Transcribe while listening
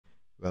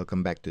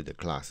Welcome back to the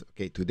class.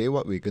 Okay, today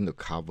what we're going to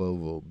cover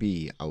will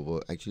be, I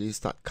will actually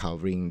start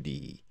covering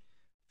the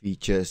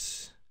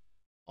features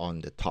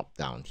on the top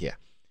down here.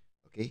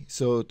 Okay,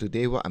 so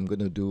today what I'm going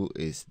to do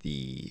is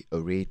the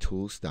array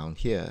tools down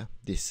here.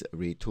 This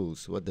array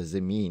tools, what does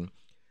it mean?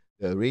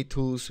 The array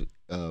tools,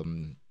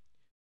 the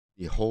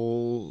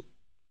whole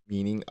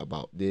meaning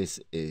about this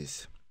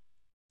is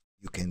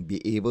you can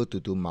be able to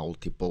do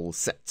multiple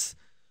sets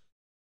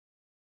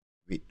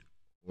with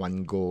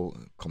one go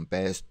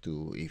compares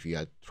to if you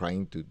are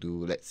trying to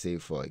do, let's say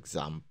for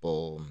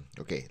example,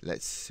 okay,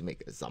 let's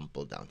make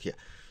example down here.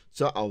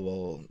 So I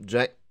will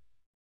drag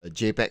a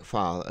JPEG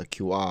file, a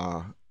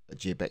QR, a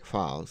JPEG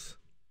files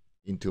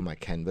into my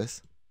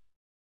canvas.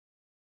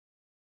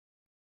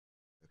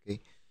 Okay,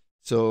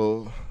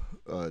 so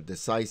the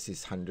size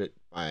is 100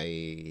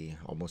 by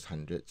almost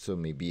 100, so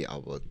maybe I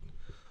would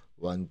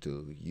want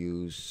to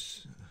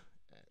use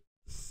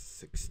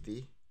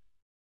 60.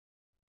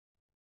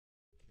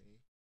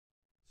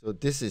 So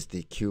this is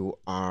the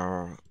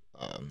QR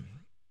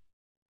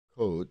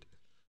code,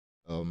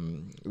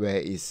 where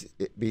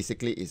it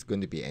basically is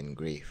going to be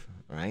engraved,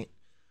 right?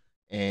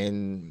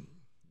 And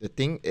the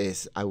thing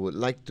is, I would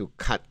like to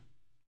cut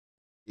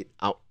it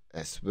out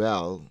as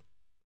well.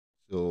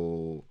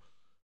 So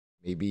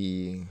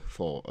maybe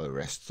for a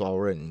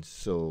restaurant,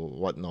 so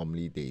what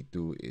normally they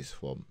do is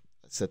for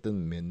a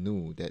certain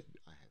menu that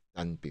I have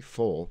done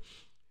before,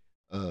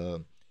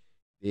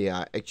 we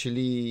are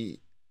actually,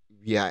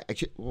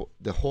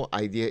 the whole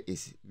idea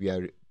is we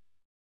are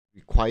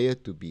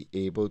required to be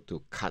able to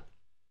cut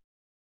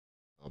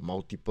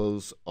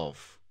multiples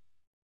of,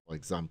 for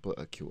example,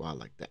 a QR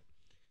like that.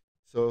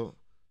 So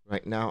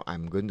right now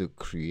I'm going to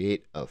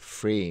create a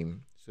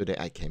frame so that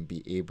I can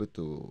be able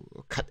to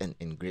cut and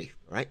engrave,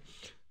 right?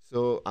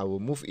 So I will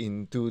move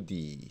into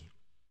the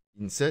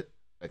insert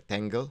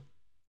rectangle.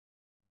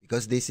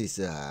 Because this is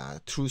a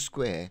true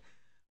square,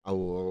 I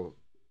will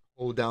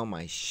hold down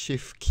my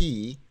shift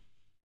key.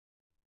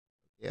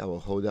 Okay, I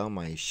will hold down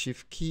my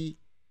shift key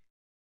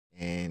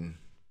and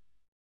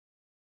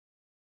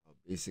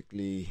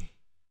basically,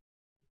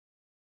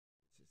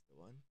 this is the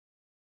one.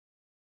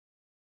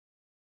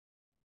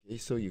 Okay,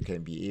 so you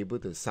can be able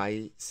to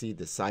see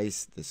the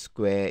size, the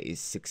square is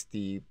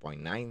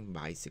 60.9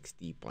 by 60.9.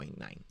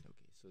 Okay,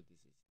 so this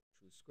is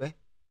true square.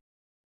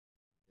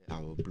 Okay, I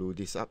will blow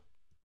this up.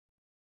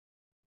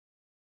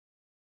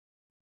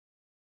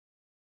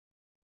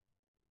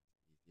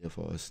 Here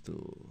for us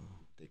to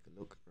take a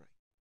look. Right.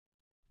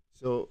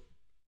 So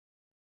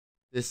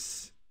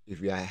this, if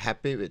we are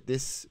happy with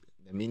this,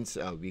 that means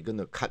we're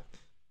gonna cut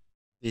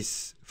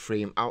this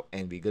frame out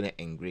and we're gonna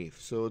engrave.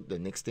 So the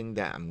next thing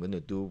that I'm gonna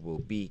do will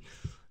be,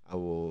 I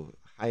will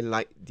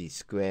highlight the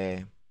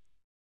square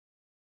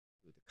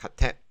with the cut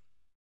tab.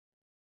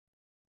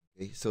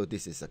 Okay, so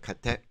this is a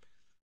cut tab,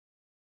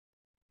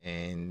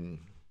 and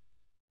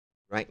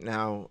right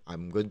now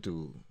I'm going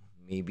to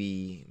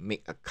maybe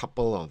make a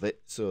couple of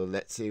it. So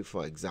let's say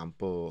for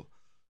example,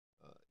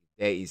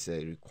 there is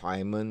a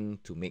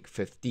requirement to make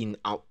 15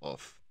 out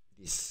of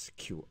this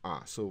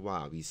QR. So what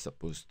are we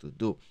supposed to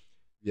do?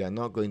 We are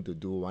not going to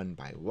do one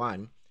by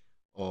one,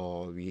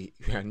 or we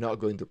are not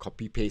going to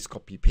copy paste.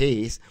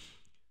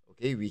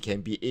 Okay, we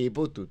can be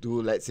able to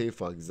do, let's say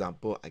for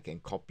example, I can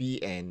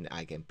copy and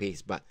I can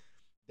paste, but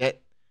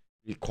that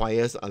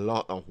requires a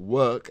lot of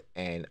work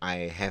and I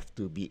have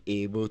to be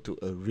able to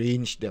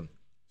arrange them.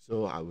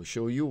 So I will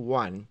show you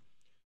one.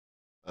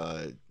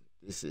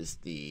 This is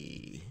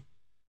the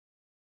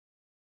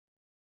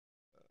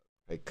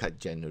cut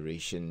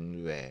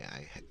generation where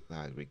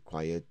I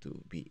required to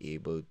be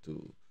able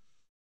to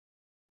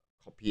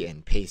copy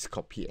and paste.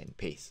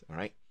 All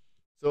right,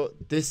 so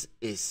this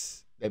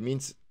is, that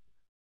means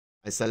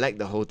I select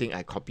the whole thing,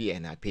 I copy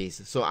and I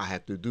paste, so I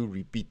have to do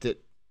repeated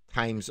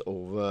times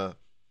over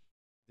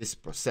this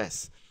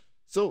process.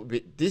 So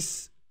with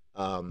this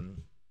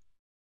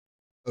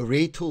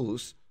array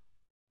tools,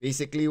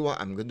 basically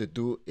what I'm going to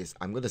do is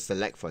I'm going to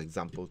select, for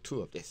example,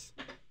 2 of this,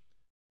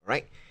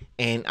 right?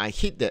 And I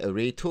hit the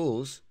array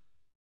tools,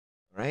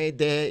 right?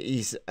 There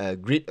is a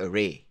grid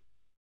array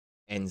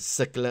and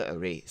circular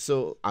array.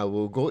 So I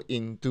will go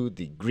into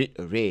the grid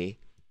array.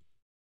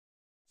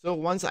 So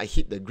once I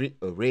hit the grid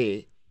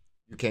array,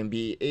 you can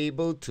be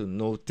able to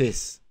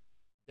notice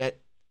that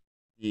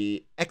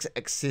the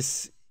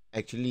x-axis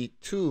actually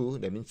 2,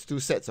 that means 2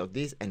 sets of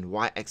this, and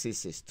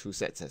y-axis is 2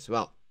 sets as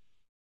well.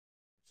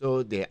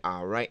 So there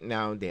are, right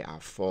now there are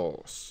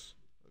 4s.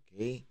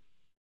 Okay,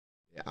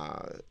 there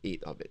are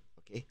 8 of it.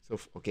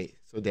 Okay,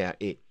 so there are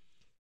 8.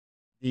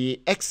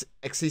 The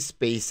x-axis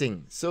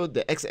spacing, so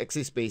the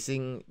x-axis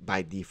spacing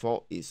by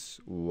default is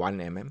 1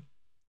 mm.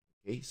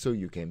 Okay, so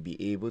you can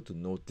be able to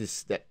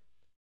notice that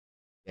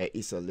there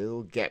is a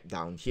little gap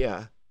down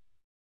here,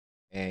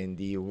 and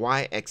the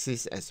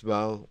y-axis as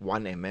well,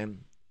 1 mm,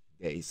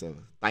 there is a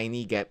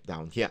tiny gap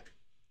down here.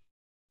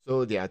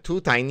 So they are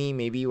too tiny.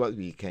 Maybe what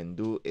we can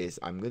do is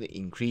I'm going to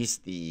increase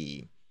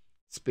the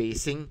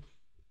spacing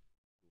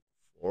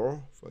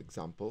 4, for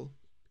example,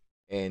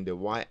 and the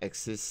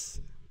y-axis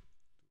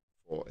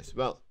 4 as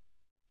well.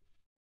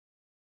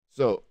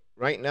 So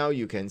right now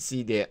you can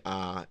see there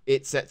are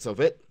 8 sets of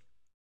it.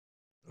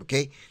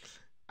 Okay,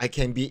 I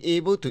can be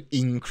able to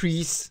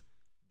increase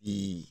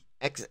the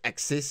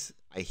x-axis.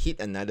 I hit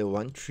another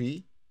one,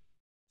 3.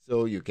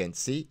 So you can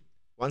see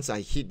once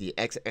I hit the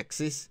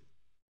x-axis,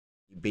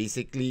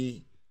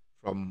 basically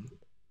from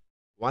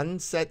 1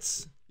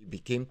 sets it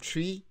became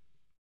 3,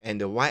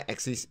 and the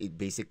y-axis it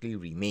basically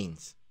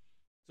remains.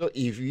 So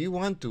if we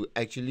want to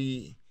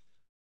actually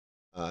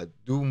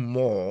do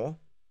more,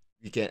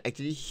 we can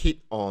actually hit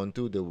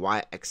onto the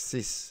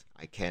y-axis.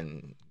 I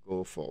can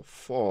go for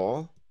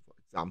 4, for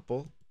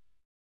example.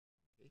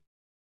 Okay.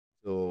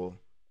 So,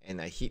 and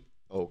I hit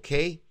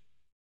OK.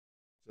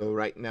 So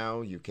right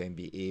now you can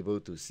be able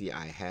to see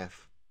I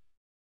have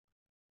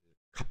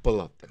a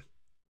couple of them.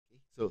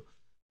 Okay. So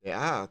there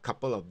are a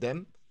couple of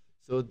them.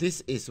 So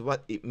this is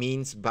what it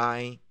means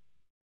by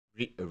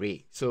grid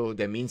array. So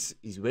that means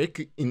it's very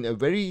quick, in a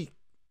very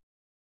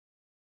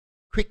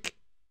quick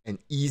and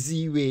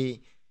easy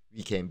way,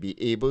 we can be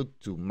able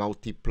to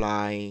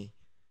multiply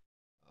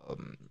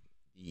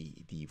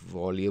the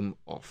volume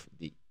of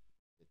the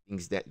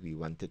things that we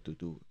wanted to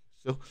do.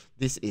 So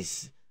this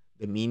is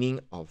the meaning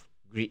of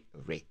grid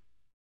array.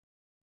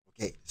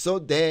 Okay, so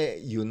there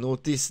you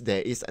notice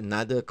there is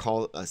another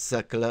called a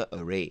circular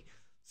array.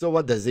 So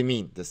what does it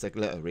mean, the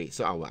circular array?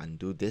 So I will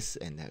undo this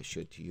and I'll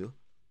show it to you.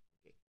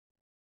 Okay.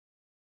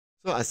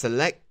 So I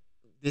select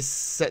these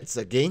sets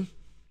again,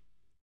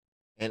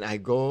 and I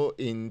go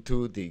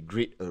into the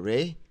grid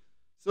array.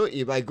 So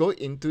if I go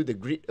into the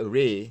grid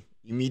array,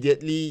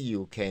 immediately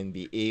you can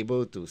be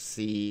able to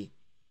see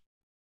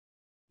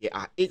there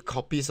are 8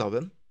 copies of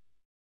them.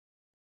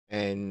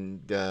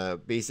 And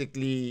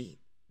basically,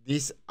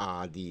 these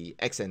are the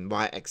X and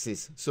Y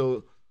axis.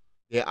 So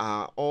they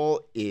are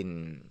all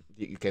in,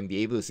 you can be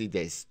able to see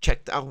there's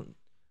checked out,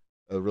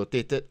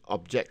 rotated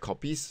object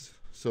copies.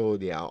 So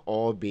they are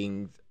all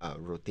being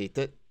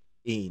rotated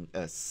in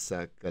a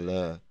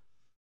circular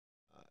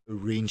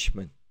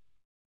arrangement.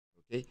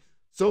 Okay,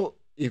 so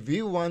if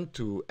you want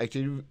to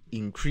actually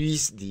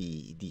increase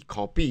the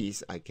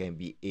copies, I can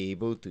be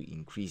able to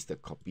increase the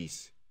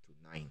copies to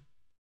 9.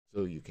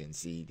 So you can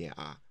see there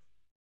are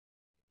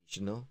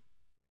additional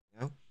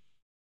now.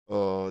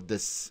 Or the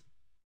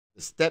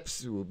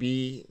steps will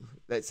be,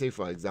 let's say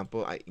for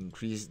example, I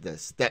increase the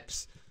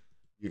steps.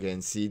 You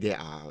can see there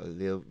are a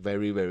little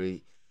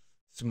very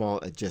small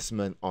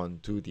adjustment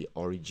onto the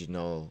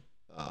original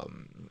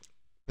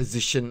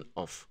position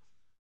of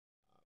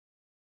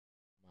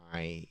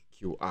my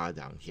QR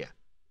down here.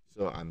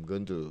 So I'm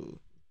going to,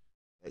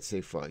 let's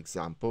say for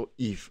example,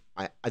 if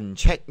I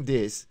uncheck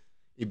this,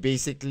 it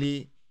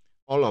basically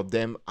all of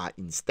them are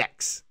in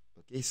stacks.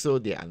 Okay, so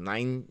there are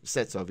 9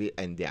 sets of it,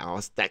 and they are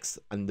all stacks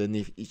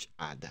underneath each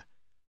other.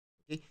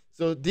 Okay,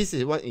 so this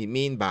is what it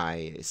means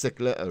by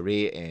circular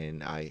array,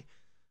 and I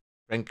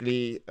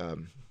frankly,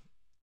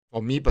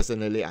 for me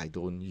personally, I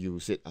don't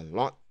use it a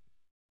lot.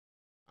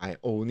 I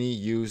only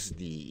use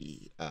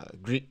the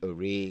grid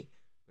array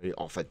very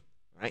often,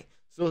 right?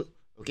 So,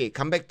 okay,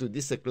 come back to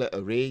this circular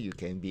array. You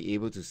can be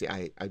able to see,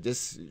 I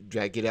just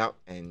drag it out,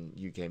 and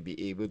you can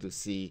be able to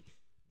see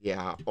they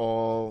are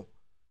all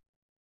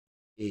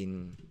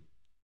in,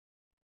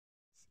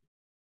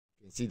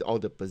 you can see all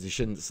the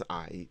positions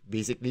are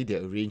basically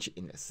they're arranged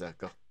in a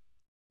circle.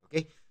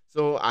 Okay,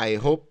 so I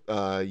hope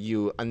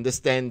you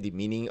understand the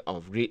meaning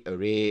of grid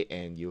array,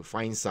 and you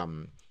find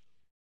some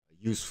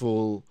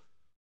useful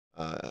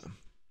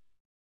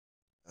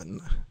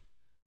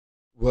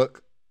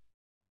work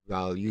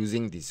while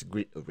using this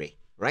grid array,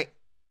 right?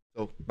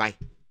 So bye.